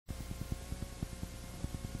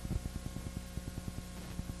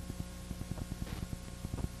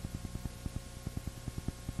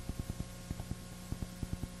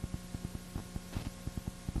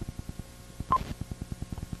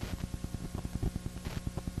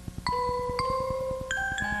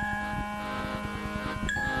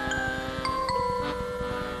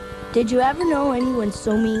Did you ever know anyone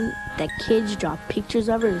so mean that kids draw pictures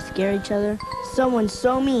of her to scare each other? Someone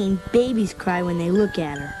so mean babies cry when they look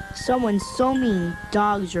at her. Someone so mean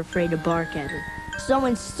dogs are afraid to bark at her.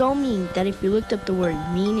 Someone so mean that if you looked up the word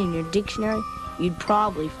mean in your dictionary, you'd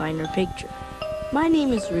probably find her picture. My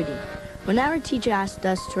name is Rudy. When our teacher asked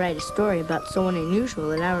us to write a story about someone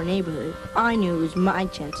unusual in our neighborhood, I knew it was my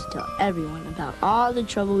chance to tell everyone about all the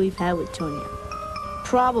trouble we've had with Tonia.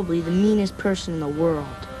 Probably the meanest person in the world.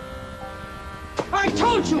 I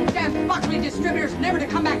told you, damn Buckley distributors, never to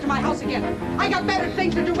come back to my house again. I got better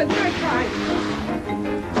things to do with my time.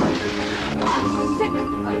 I'm sick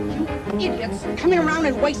of you idiots coming around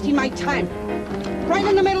and wasting my time. Right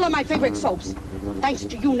in the middle of my favorite soaps. Thanks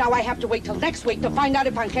to you, now I have to wait till next week to find out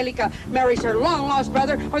if Angelica marries her long-lost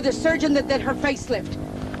brother or the surgeon that did her facelift.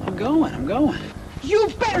 I'm going. You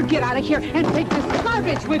better get out of here and take this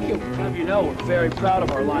garbage with you. Have you know, we're very proud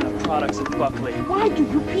of our line of products at Buckley. Why do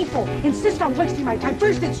you people insist on wasting my time?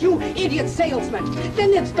 First it's you idiot salesmen.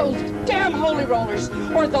 Then it's those damn holy rollers.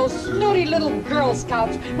 Or those snooty little Girl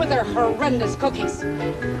Scouts with their horrendous cookies. I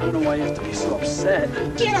don't know why you have to be so upset.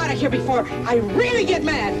 Get out of here before I really get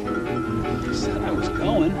mad. I said I was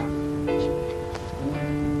going.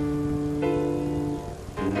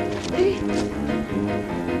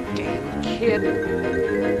 Damn kid.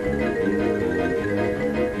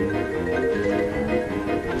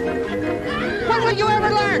 When will you ever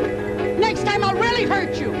learn? Next time I'll really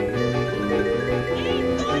hurt you. Hey,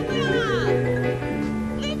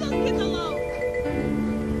 Tonia! Leave those kids alone.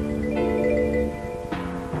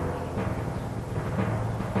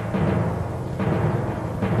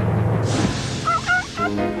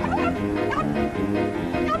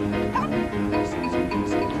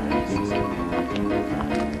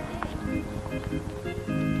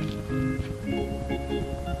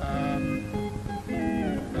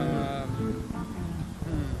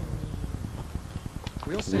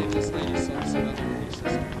 We'll save this lady some other cases.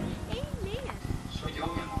 Amen. Soy yo,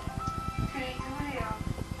 mi amor. Gregorio,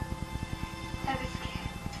 ¿sabes qué?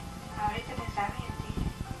 Ahorita pensaba en ti.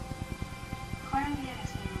 ¿Cuándo vienes,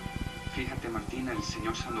 mi amor? Fíjate, Martina, el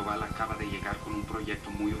señor Sandoval acaba de llegar con un proyecto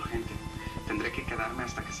muy urgente. Tendré que quedarme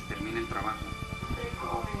hasta que se termine el trabajo.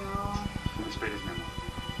 Gregorio. No esperes, mi amor.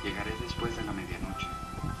 Llegaré después de la medianoche.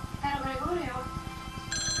 Pero Gregorio,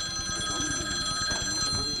 Perdóname, mi amor, pero no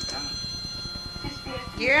se puede evitar.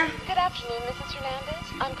 despierta. Yeah? Good afternoon, Mrs. Hernandez.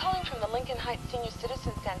 I'm calling from the Lincoln Heights Senior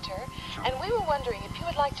Citizen Center, and we were wondering if you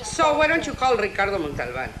would like to... So why don't you call Ricardo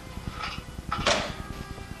Montalban?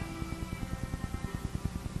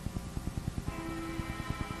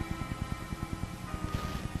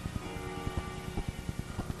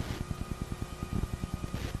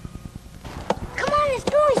 Come on, let's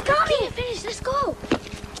go. He's coming. Can't finish. Let's go.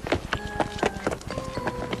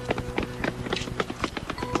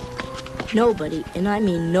 Nobody, and I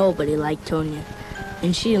mean nobody, liked Tonia.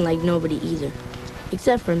 And she didn't like nobody either.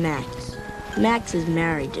 Except for Max. Max is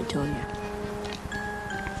married to Tonia.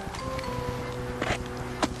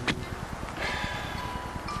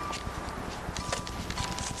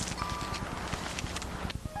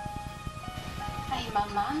 Ay,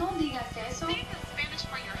 mamá, no digas eso. Say the Spanish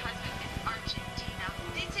for your husband is Argentina.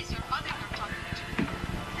 This is your mother you're talking to.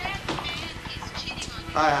 That man is cheating on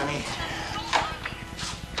you. Hi, honey. So obvious.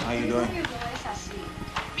 How you doing? Gregorio no es así.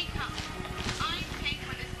 Mija, I'm paying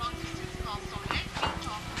for this long distance call, so let me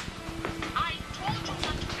talk. I told you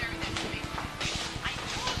not to marry that man. I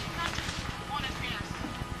told you not to do on affairs.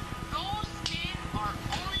 Those men are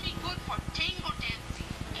only good for tango dancing,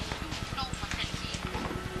 and you know what that means.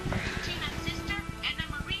 Tina's sister, Anna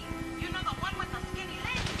Marie, you know the one with the skinny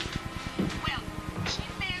legs? Well, she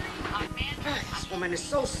married a man This woman is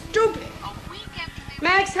so stupid. a week after they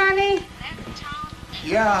Max, honey, left town.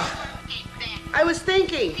 Yeah. I was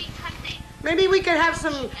thinking, maybe we could have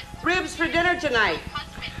some ribs for dinner tonight.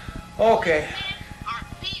 Okay.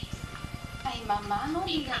 Ay, mamá, no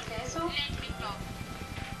digas eso.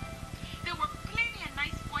 There were plenty of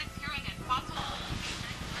nice boys here in El Paso.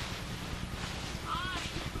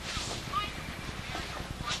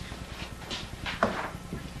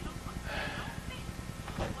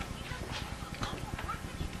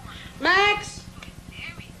 Max,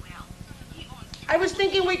 I was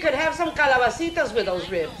thinking we could have some calabacitas with those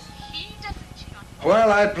ribs.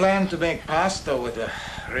 Well, I plan to make pasta with the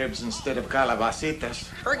ribs instead of calabacitas.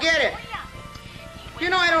 Forget it. You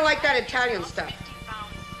know I don't like that Italian stuff.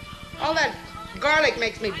 All that garlic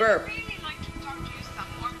makes me burp.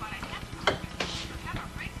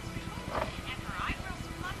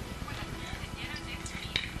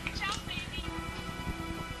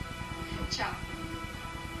 Ciao.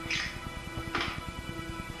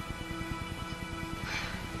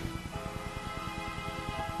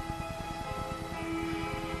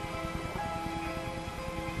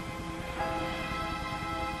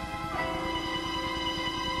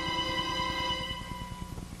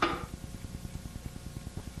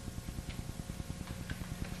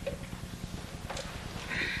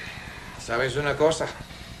 ¿Sabes una cosa?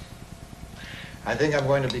 I think I'm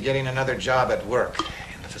going to be getting another job at work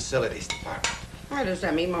in the facilities department. Why, does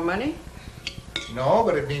that mean more money? No,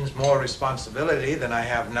 but it means more responsibility than I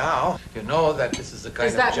have now. You know that this is the kind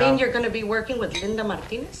of job... Does that mean you're going to be working with Linda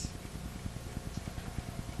Martinez?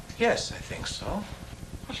 Yes, I think so.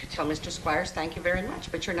 Well, you tell Mr. Squires thank you very much,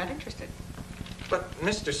 but you're not interested. But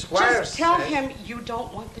Mr. Squires Just tell said... him you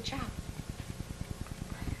don't want the job.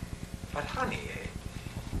 But honey...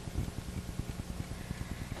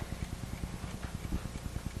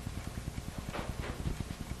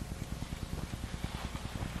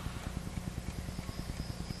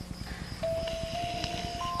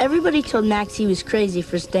 Everybody told Max he was crazy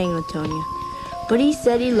for staying with Tonia, but he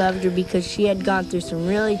said he loved her because she had gone through some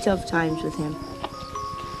really tough times with him.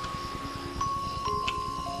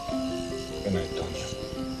 Good night, Tonia.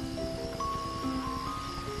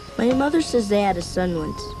 My mother says they had a son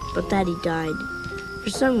once, but that he died. For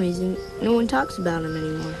some reason, no one talks about him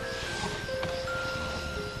anymore.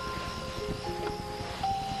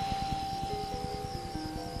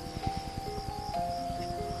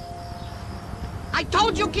 I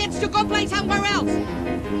told you kids to go play somewhere else.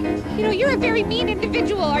 You know, you're a very mean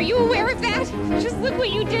individual. Are you aware of that? Just look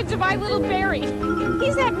what you did to my little Barry.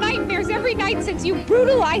 He's had nightmares every night since you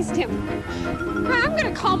brutalized him. I'm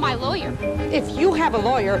gonna call my lawyer. If you have a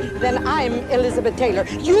lawyer, then I'm Elizabeth Taylor.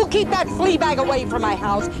 You keep that flea bag away from my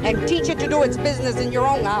house and teach it to do its business in your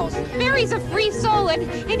own house. Barry's a free soul and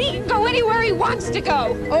he can go anywhere he wants to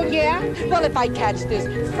go. Oh, yeah? Well, if I catch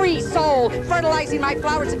this free soul fertilizing my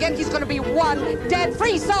flowers again, he's gonna be one dead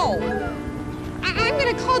free soul. I'm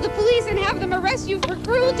gonna call the police and have them arrest you for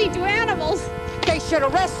cruelty to animals. They should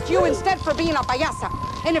arrest you instead for being a payasa.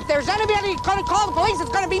 And if there's anybody gonna call the police, it's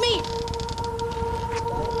gonna be me.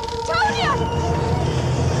 Tonia!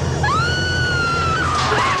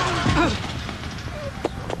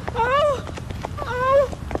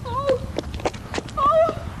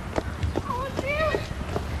 Dear.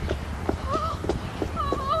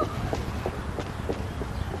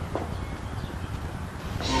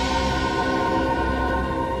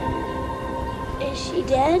 Is she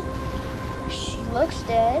dead? She looks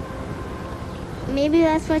dead. Maybe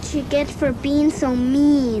that's what she gets for being so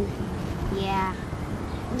mean. Yeah.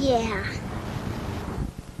 Yeah.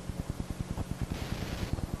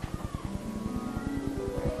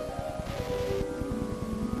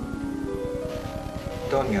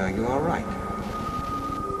 Tonia, are you all right?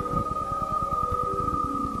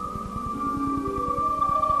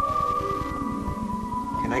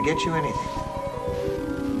 Can I get you anything?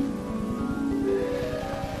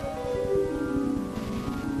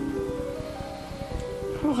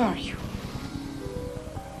 Who are you?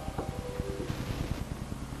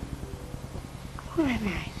 Who am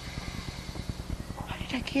I? How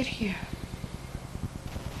did I get here?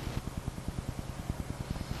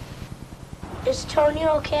 Is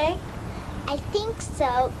Tonia okay? I think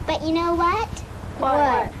so, but you know what?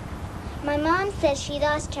 What? My mom says she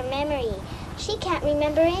lost her memory. She can't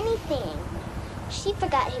remember anything. She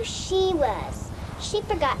forgot who she was. She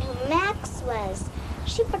forgot who Max was.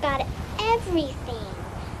 She forgot everything.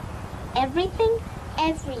 Everything?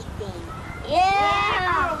 Everything.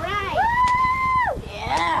 Yeah! All right! Woo!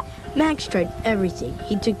 Yeah! Max tried everything.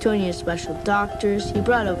 He took Tonia to special doctors, he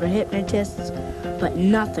brought over hypnotists, but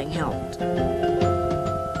nothing helped.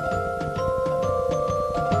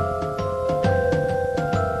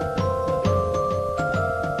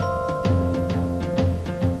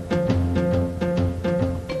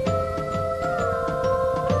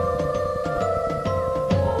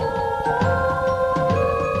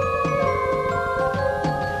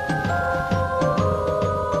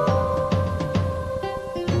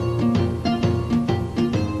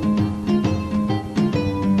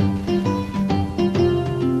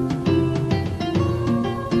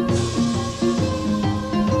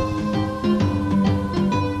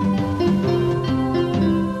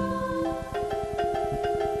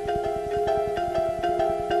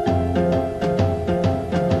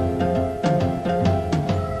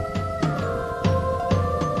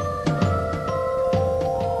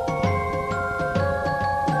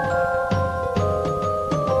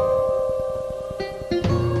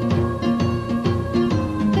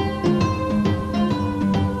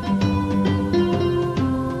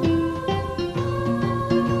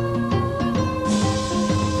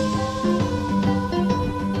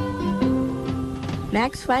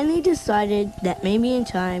 Max finally decided that maybe in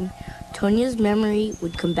time, Tonia's memory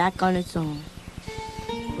would come back on its own.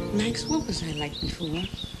 Max, what was I like before?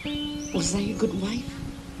 Was I a good wife?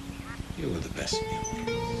 You were the best meal.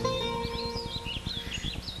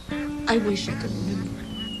 I wish I could remember.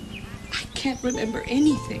 I can't remember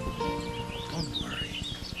anything.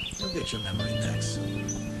 forget your memory, Max.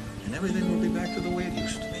 And everything will be back to the way it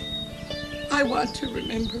used to be. I want to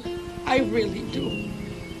remember. I really do.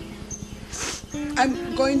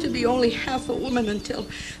 I'm going to be only half a woman until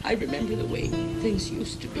I remember the way things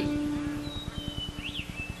used to be.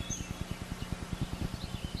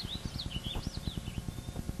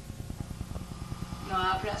 No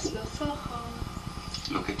abras los ojos.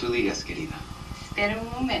 Lo que tú digas, querida. Espera un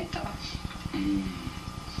momento.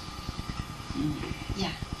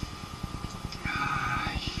 Ya.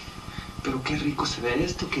 Ay, pero qué rico se ve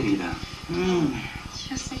esto, querida.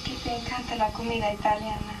 Yo sé que te encanta la comida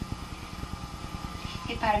italiana.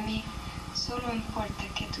 Y para mí, solo importa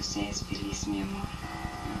que tú seas feliz, mi amor.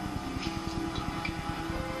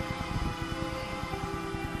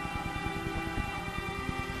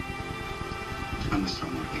 A nuestro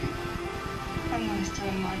amor, querida. A nuestro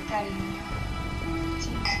amor, cariño.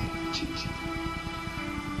 Chin, chin.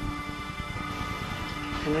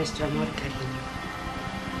 A nuestro amor, cariño.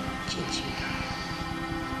 Chin, chin.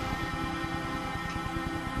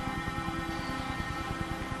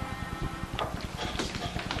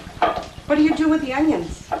 What do you do with the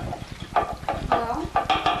onions? Well,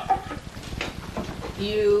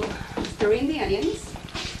 you stir in the onions,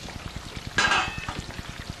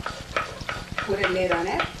 put a lid on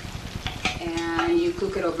it, and you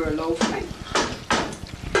cook it over a low flame.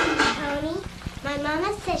 Tony, my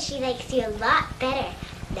mama says she likes you a lot better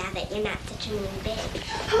now that you're not such a mean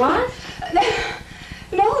bitch. What?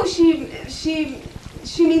 No,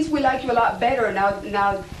 she means we like you a lot better now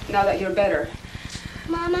that you're better.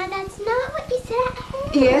 Mama, that's not what you said at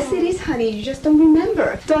home. Yes, it is, honey. You just don't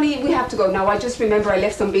remember. Tony, we have to go now. I just remember I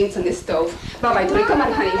left some beans on this stove. Bye-bye, Tony. Come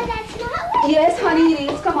on, honey. Mama, that's not what Yes, honey,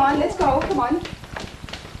 it is. Come on, let's go. Come on.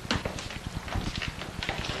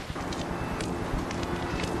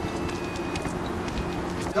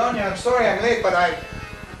 Tonia, I'm sorry I'm late, but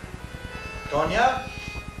Tonia?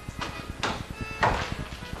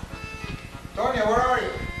 Tonia, where are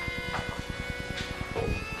you?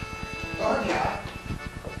 Tonia?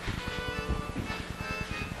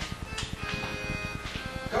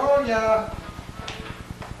 Tonia?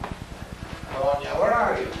 Tonia, where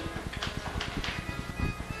are you?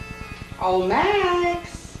 Oh,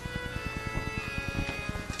 Max.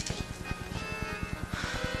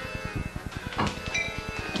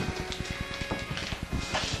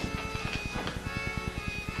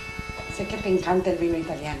 Sé que te encanta el vino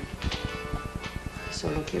italiano.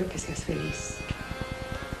 Solo quiero que seas feliz.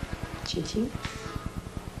 Chin, chin.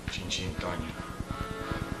 Chin chin, Tonia.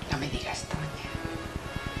 No me digas Tonia.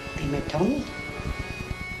 Dime Tony.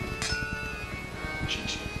 Chin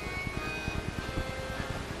chin.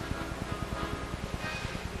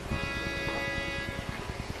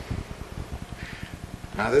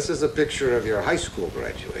 Now, this is a picture of your high school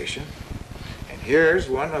graduation. And here's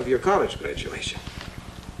one of your college graduation.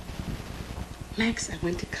 Max, I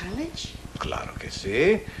went to college? Claro que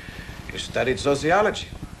sí. You studied sociology.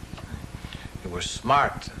 You were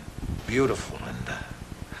smart and beautiful, and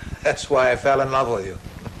that's why I fell in love with you.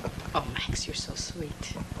 Oh, Max, you're so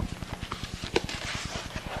sweet.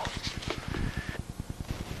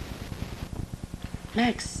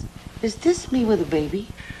 Max, is this me with a baby?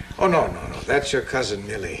 Oh, no. That's your cousin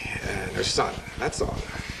Millie and her son. That's all.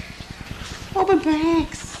 Oh, but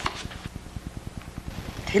Max.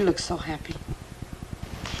 They look so happy.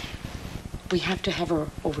 We have to have her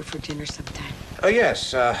over for dinner sometime. Oh,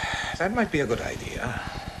 yes. That might be a good idea.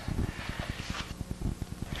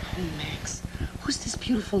 Oh, Max. Who's this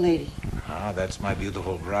beautiful lady? Ah, that's my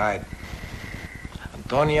beautiful bride.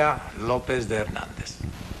 Antonia Lopez de Hernandez.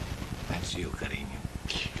 That's you, cariño.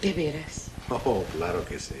 De veras. Oh, claro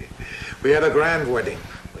que sí. We had a grand wedding.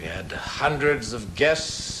 We had hundreds of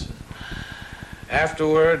guests.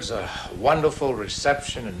 Afterwards, a wonderful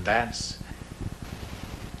reception and dance.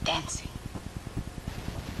 Dancing.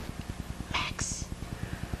 Max,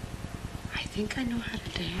 I think I know how to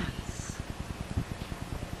dance.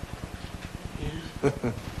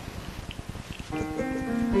 Yeah.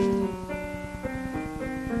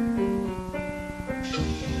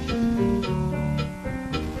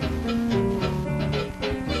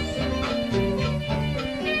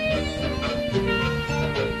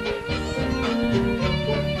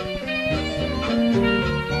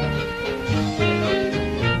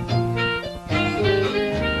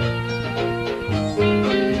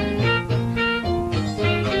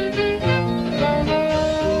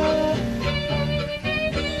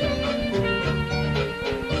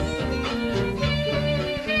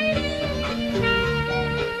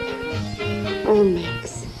 Oh,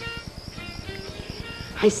 Max,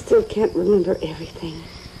 I still can't remember everything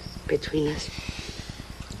between us,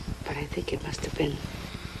 but I think it must have been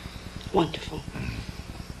Wonderful.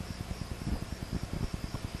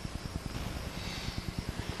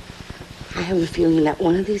 I have a feeling that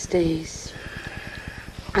one of these days,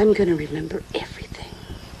 I'm going to remember everything.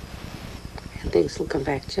 And things will come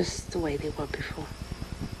back just the way they were before.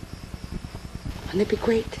 Wouldn't it be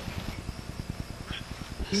great?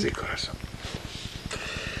 Sí, corazón.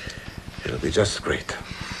 It'll be just great.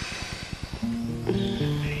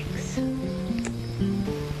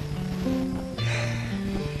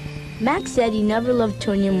 Max said he never loved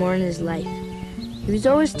Tonia more in his life. He was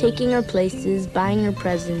always taking her places, buying her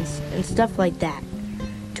presents, and stuff like that.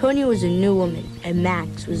 Tonia was a new woman, and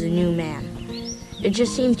Max was a new man. It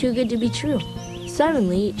just seemed too good to be true.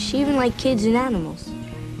 Suddenly, she even liked kids and animals.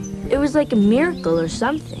 It was like a miracle or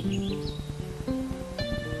something.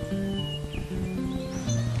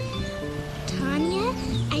 Tonia,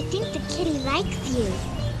 I think the kitty likes you.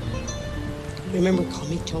 Remember, call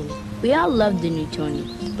me Tony. We all loved the new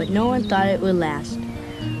Tonia, but no one thought it would last.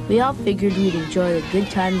 We all figured we'd enjoy the good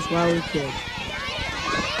times while we could.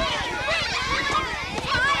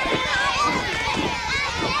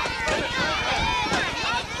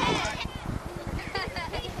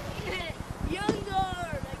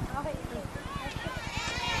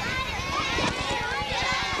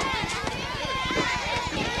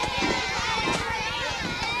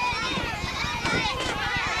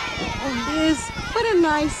 Liz, what a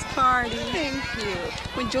nice party. Thank you.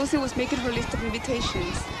 When Josie was making her list of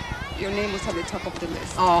invitations, your name was at the top of the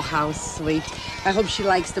list. Oh, how sweet. I hope she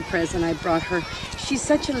likes the present I brought her. She's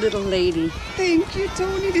such a little lady. Thank you,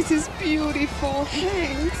 Tony. This is beautiful.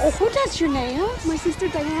 Thanks. Oh, who does your nails? My sister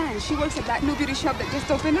Diane. She works at that new beauty shop that just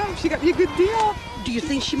opened up. She got me a good deal. Do you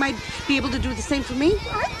think she might be able to do the same for me?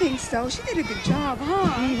 I think so. She did a good job, huh?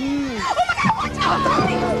 Mm-hmm. Oh, my God, watch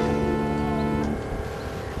out!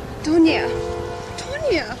 Tonia.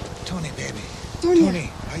 Tonia. Tony, baby. Tonia. Tony,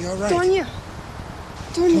 are you all right? Tonia.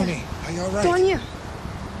 Tonia. Tony, are you all right? Tonia.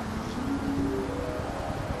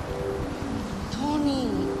 Tony,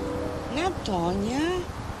 not Tonia.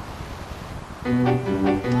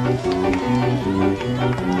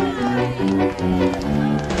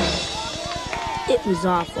 It was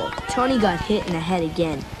awful. Tony got hit in the head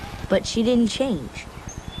again, but she didn't change.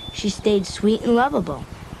 She stayed sweet and lovable.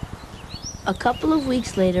 A couple of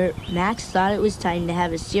weeks later, Max thought it was time to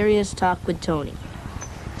have a serious talk with Tony.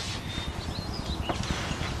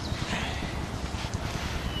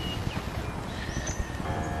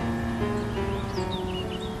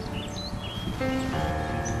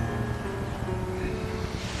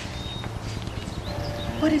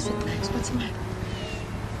 What is it, Max? What's the matter?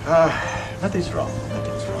 Nothing's wrong.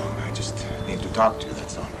 Nothing's wrong. I just need to talk to you,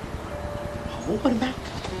 that's all. Oh, what about?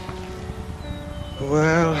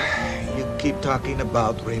 Well, you keep talking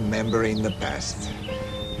about remembering the past.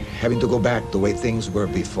 Having to go back the way things were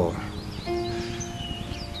before.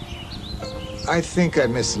 I think I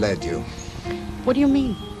misled you. What do you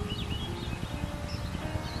mean?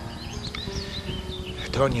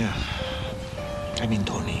 Tonia, I mean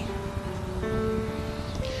Tony.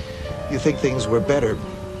 You think things were better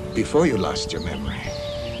before you lost your memory.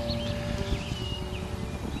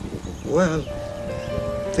 Well,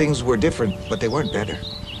 things were different, but they weren't better.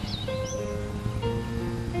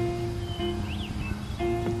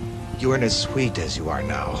 You weren't as sweet as you are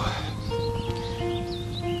now.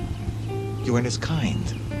 You weren't as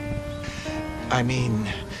kind. I mean,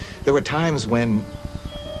 there were times when,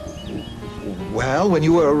 well, when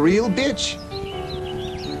you were a real bitch.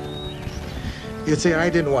 You'd say, I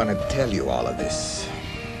didn't want to tell you all of this.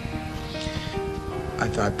 I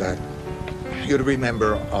thought that you'd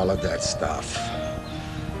remember all of that stuff.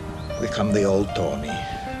 Become the old Tony.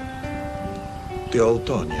 The old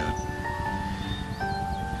Tonia.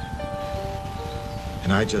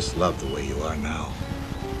 And I just love the way you are now.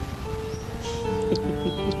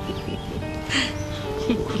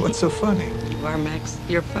 What's so funny? You are, Max.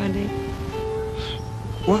 You're funny.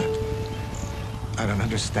 What? I don't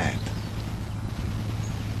understand.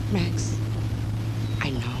 Max, I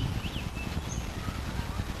know.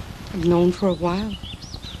 I've known for a while.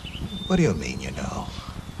 What do you mean, you know?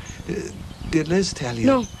 Did Liz tell you?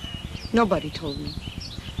 No, nobody told me.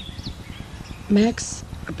 Max,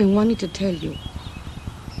 I've been wanting to tell you.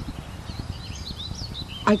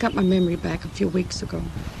 I got my memory back a few weeks ago.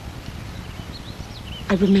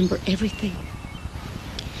 I remember everything.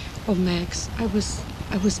 Oh, Max, I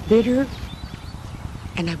was bitter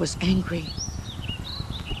and I was angry.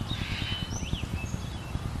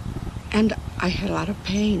 And I had a lot of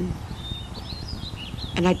pain.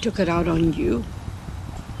 And I took it out on you.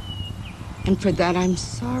 And for that, I'm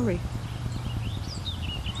sorry.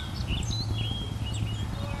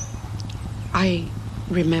 I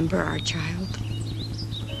remember our child?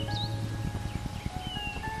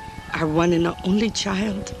 Our one and only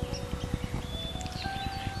child?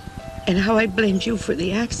 And how I blamed you for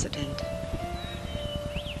the accident.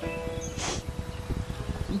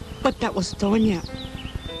 But that was Tonia.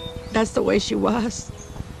 That's the way she was.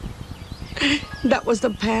 That was the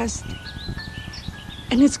past.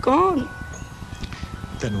 And it's gone.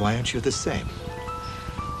 Then why aren't you the same?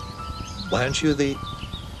 Why aren't you the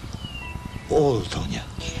old Tonia?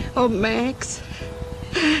 Oh, Max.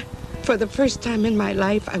 For the first time in my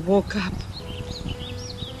life, I woke up.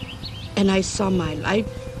 And I saw my life,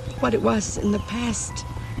 what it was in the past,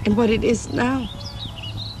 and what it is now.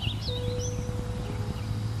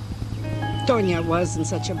 Tonia wasn't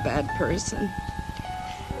such a bad person.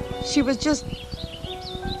 She was just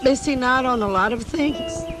missing out on a lot of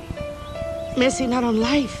things. Missing out on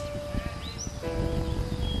life.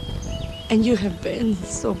 And you have been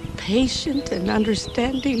so patient and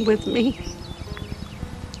understanding with me.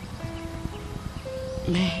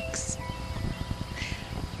 Max,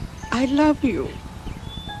 I love you.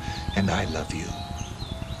 And I love you.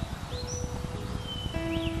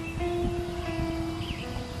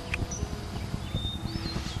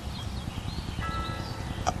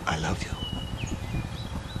 I love you.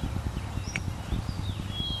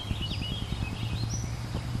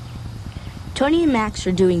 Tony and Max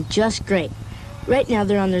are doing just great. Right now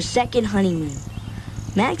they're on their second honeymoon.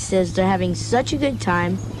 Max says they're having such a good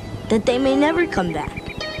time that they may never come back.